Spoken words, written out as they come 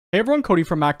Hey everyone, Cody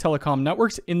from Mac Telecom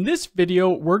Networks. In this video,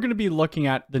 we're going to be looking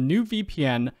at the new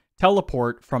VPN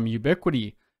Teleport from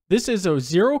Ubiquiti. This is a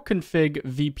zero config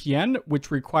VPN,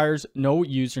 which requires no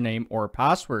username or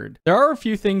password. There are a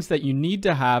few things that you need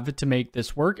to have to make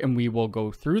this work, and we will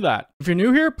go through that. If you're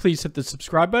new here, please hit the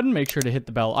subscribe button. Make sure to hit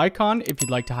the bell icon. If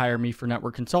you'd like to hire me for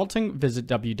network consulting, visit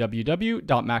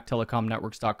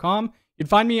www.mactelecomnetworks.com. You'd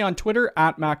find me on Twitter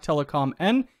at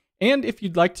MacTelecomN. And if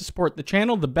you'd like to support the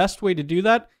channel, the best way to do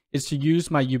that is to use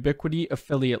my Ubiquiti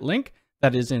affiliate link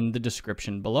that is in the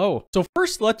description below. So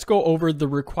first, let's go over the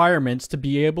requirements to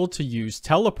be able to use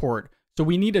Teleport. So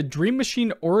we need a Dream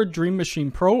Machine or a Dream Machine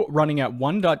Pro running at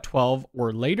 1.12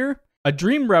 or later, a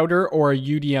Dream Router or a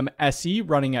UDM SE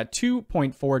running at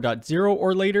 2.4.0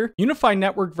 or later, Unifi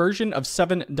Network version of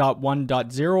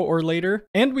 7.1.0 or later,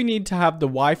 and we need to have the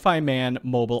Wi-Fi Man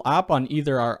mobile app on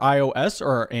either our iOS or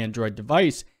our Android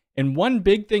device. And one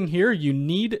big thing here, you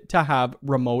need to have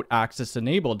remote access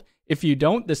enabled. If you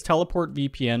don't, this Teleport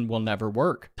VPN will never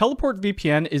work. Teleport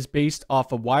VPN is based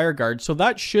off of WireGuard, so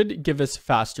that should give us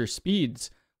faster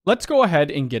speeds. Let's go ahead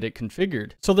and get it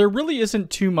configured. So there really isn't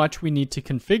too much we need to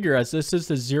configure, as this is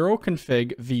the zero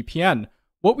config VPN.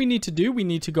 What we need to do, we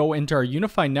need to go into our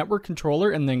Unifi Network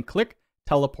controller and then click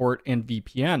Teleport and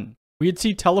VPN. We'd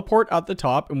see Teleport at the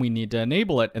top and we need to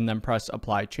enable it and then press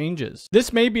Apply Changes.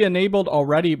 This may be enabled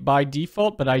already by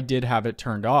default, but I did have it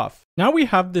turned off. Now we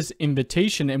have this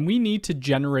invitation and we need to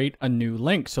generate a new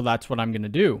link. So that's what I'm going to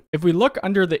do. If we look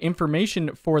under the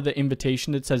information for the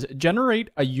invitation, it says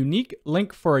generate a unique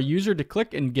link for a user to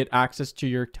click and get access to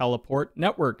your Teleport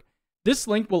network. This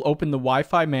link will open the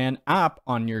Wi-Fi Man app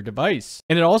on your device.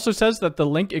 And it also says that the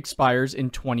link expires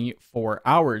in 24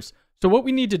 hours. So what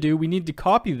we need to do, we need to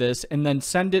copy this and then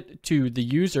send it to the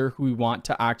user who we want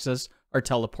to access our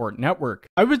Teleport network.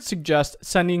 I would suggest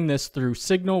sending this through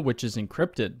Signal, which is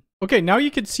encrypted. Okay, now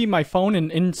you can see my phone,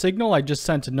 and in Signal, I just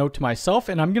sent a note to myself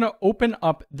and I'm gonna open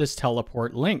up this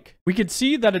Teleport link. We could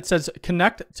see that it says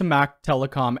connect to Mac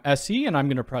Telecom SE, and I'm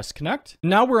gonna press connect.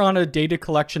 Now we're on a data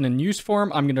collection and use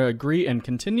form. I'm gonna agree and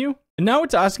continue. And now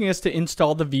it's asking us to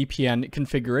install the VPN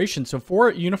configuration. So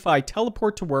for Unifi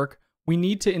Teleport to work, we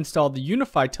need to install the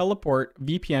Unifi Teleport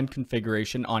VPN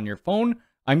configuration on your phone.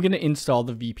 I'm going to install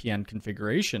the VPN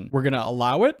configuration. We're going to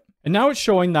allow it. And now it's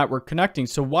showing that we're connecting.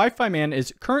 So Wi-Fi Man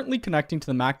is currently connecting to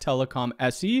the Mac Telecom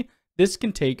SE. This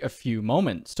can take a few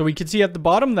moments. So we can see at the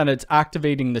bottom that it's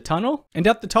activating the tunnel. And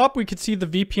at the top, we can see the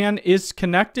VPN is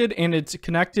connected, and it's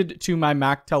connected to my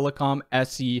Mac Telecom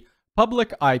SE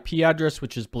public IP address,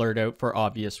 which is blurred out for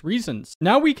obvious reasons.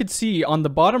 Now we could see on the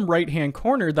bottom right hand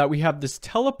corner that we have this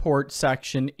Teleport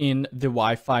section in the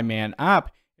Wi-Fi Man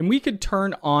app, and we could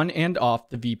turn on and off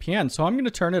the VPN. So I'm going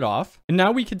to turn it off. And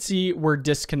now we could see we're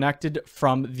disconnected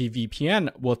from the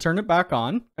VPN. We'll turn it back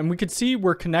on and we could see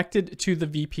we're connected to the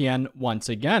VPN once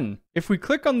again. If we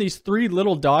click on these three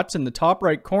little dots in the top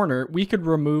right corner, we could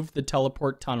remove the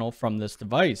Teleport tunnel from this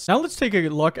device. Now let's take a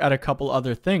look at a couple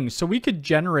other things. So we could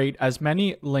generate as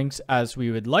many links as we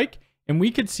would like, and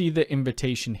we could see the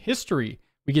invitation history.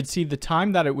 We could see the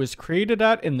time that it was created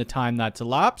at and the time that's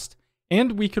elapsed.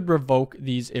 And we could revoke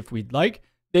these if we'd like.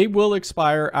 They will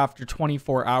expire after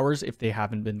 24 hours if they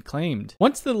haven't been claimed.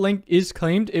 Once the link is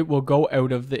claimed, it will go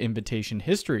out of the invitation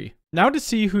history. Now to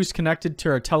see who's connected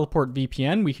to our Teleport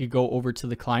VPN, we could go over to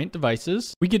the client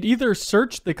devices. We could either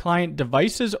search the client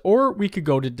devices, or we could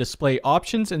go to display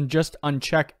options and just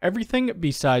uncheck everything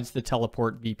besides the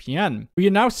Teleport VPN. We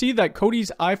can now see that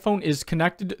Cody's iPhone is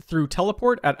connected through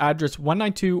Teleport at address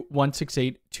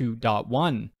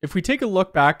 192.168.2.1. If we take a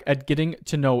look back at getting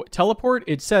to know Teleport,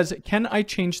 it says, can I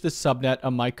change the subnet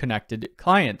of my connected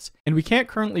clients? And we can't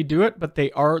currently do it, but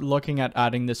they are looking at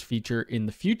adding this feature in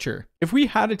the future. If we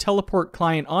had a Teleport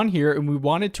client on here and we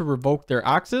wanted to revoke their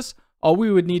access, all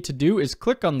we would need to do is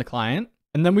click on the client,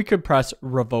 and then we could press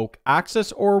revoke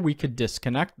access, or we could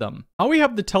disconnect them. How we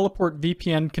have the Teleport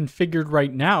VPN configured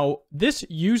right now, this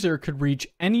user could reach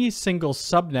any single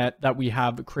subnet that we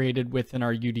have created within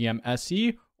our UDM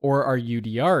SE or our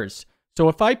UDRs. So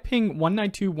if I ping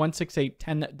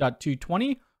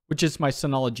 192.168.10.220, which is my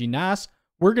Synology NAS,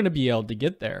 we're going to be able to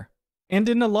get there. And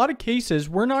in a lot of cases,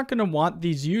 we're not going to want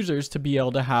these users to be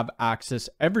able to have access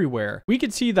everywhere. We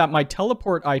could see that my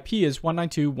Teleport IP is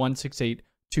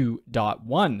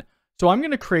 192.168.2.1. So I'm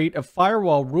going to create a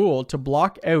firewall rule to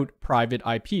block out private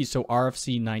IP, so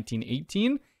RFC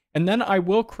 1918, and then I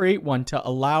will create one to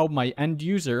allow my end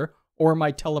user or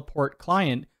my Teleport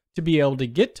client to be able to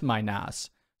get to my NAS.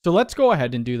 So let's go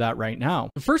ahead and do that right now.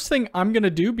 The first thing I'm going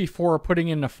to do before putting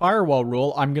in a firewall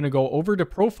rule, I'm going to go over to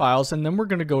profiles, and then we're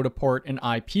going to go to port and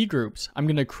IP groups. I'm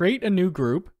going to create a new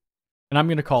group, and I'm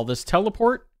going to call this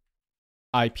Teleport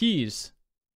IPs.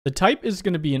 The type is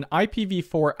going to be an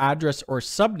IPv4 address or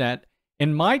subnet,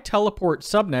 and my teleport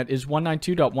subnet is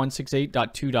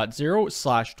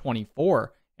 192.168.2.0/24,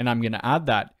 and I'm going to add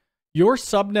that. Your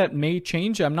subnet may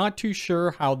change. I'm not too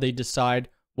sure how they decide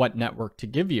what network to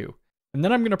give you. And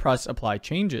then I'm going to press apply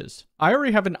changes. I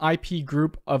already have an IP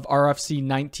group of RFC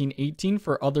 1918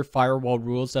 for other firewall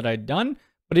rules that I'd done,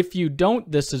 but if you don't,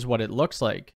 this is what it looks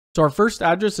like. So our first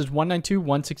address is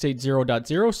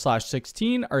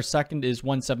 192.168.0.0/16. Our second is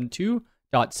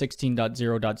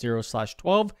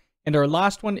 172.16.0.0/12. And our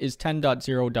last one is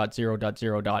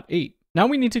 10.0.0.0.8. Now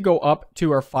we need to go up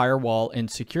to our firewall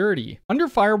and security. Under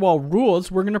firewall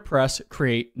rules, we're going to press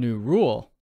create new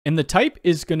rule. And the type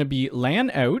is going to be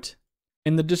LAN out.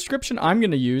 And the description I'm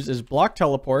going to use is block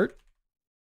teleport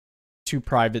to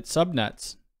private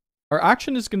subnets. Our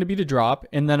action is going to be to drop,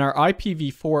 and then our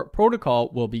IPv4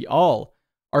 protocol will be all.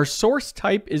 Our source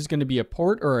type is going to be a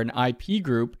port or an IP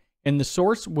group, and the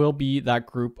source will be that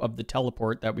group of the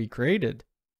teleport that we created.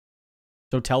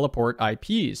 So teleport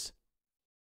IPs.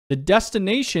 The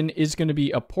destination is going to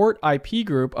be a port IP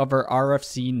group of our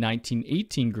RFC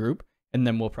 1918 group, and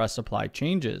then we'll press apply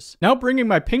changes. Now bringing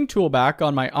my ping tool back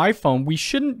on my iPhone, we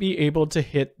shouldn't be able to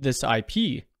hit this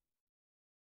IP.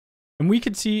 And we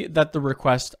can see that the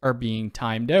requests are being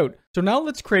timed out. So now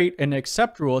let's create an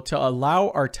accept rule to allow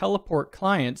our teleport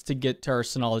clients to get to our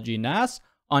Synology NAS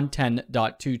on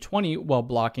 10.220 while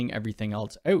blocking everything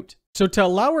else out. So to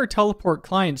allow our teleport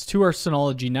clients to our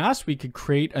Synology NAS, we could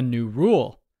create a new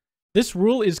rule. This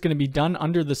rule is going to be done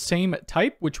under the same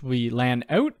type, which will be LAN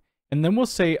out. And then we'll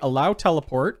say allow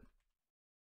teleport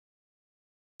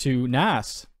to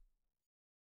NAS.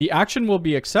 The action will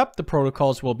be accept, the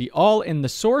protocols will be all, and the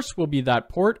source will be that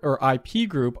port or IP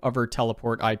group of our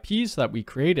teleport IPs that we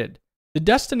created. The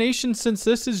destination, since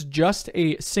this is just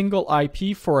a single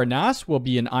IP for a NAS, will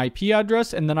be an IP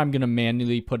address, and then I'm going to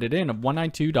manually put it in of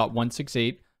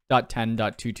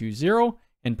 192.168.10.220.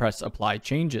 And press apply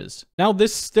changes. Now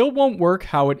this still won't work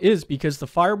how it is because the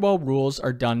firewall rules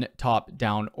are done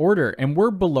top-down order and we're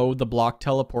below the block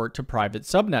teleport to private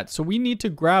subnet. So we need to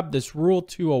grab this rule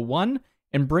 201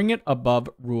 and bring it above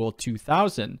rule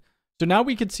 2000. So now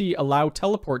we can see allow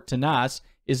teleport to NAS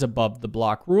is above the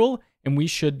block rule and we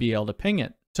should be able to ping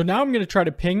it. So now I'm going to try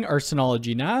to ping our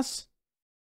Synology NAS.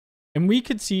 And we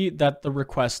could see that the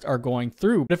requests are going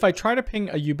through. But if I try to ping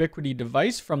a Ubiquiti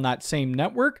device from that same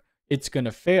network, it's going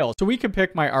to fail. So we could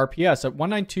pick my RPS at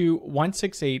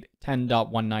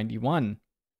 192.168.10.191.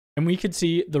 And we could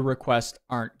see the requests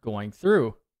aren't going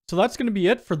through. So that's going to be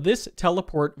it for this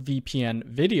Teleport VPN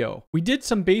video. We did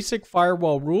some basic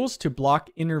firewall rules to block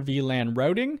inter-vlan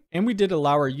routing, and we did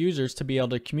allow our users to be able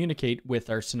to communicate with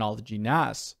our Synology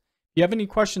NAS. If you have any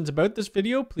questions about this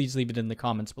video, please leave it in the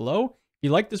comments below. If you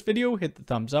like this video, hit the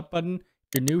thumbs up button.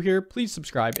 If you're new here, please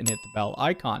subscribe and hit the bell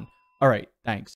icon. All right, thanks.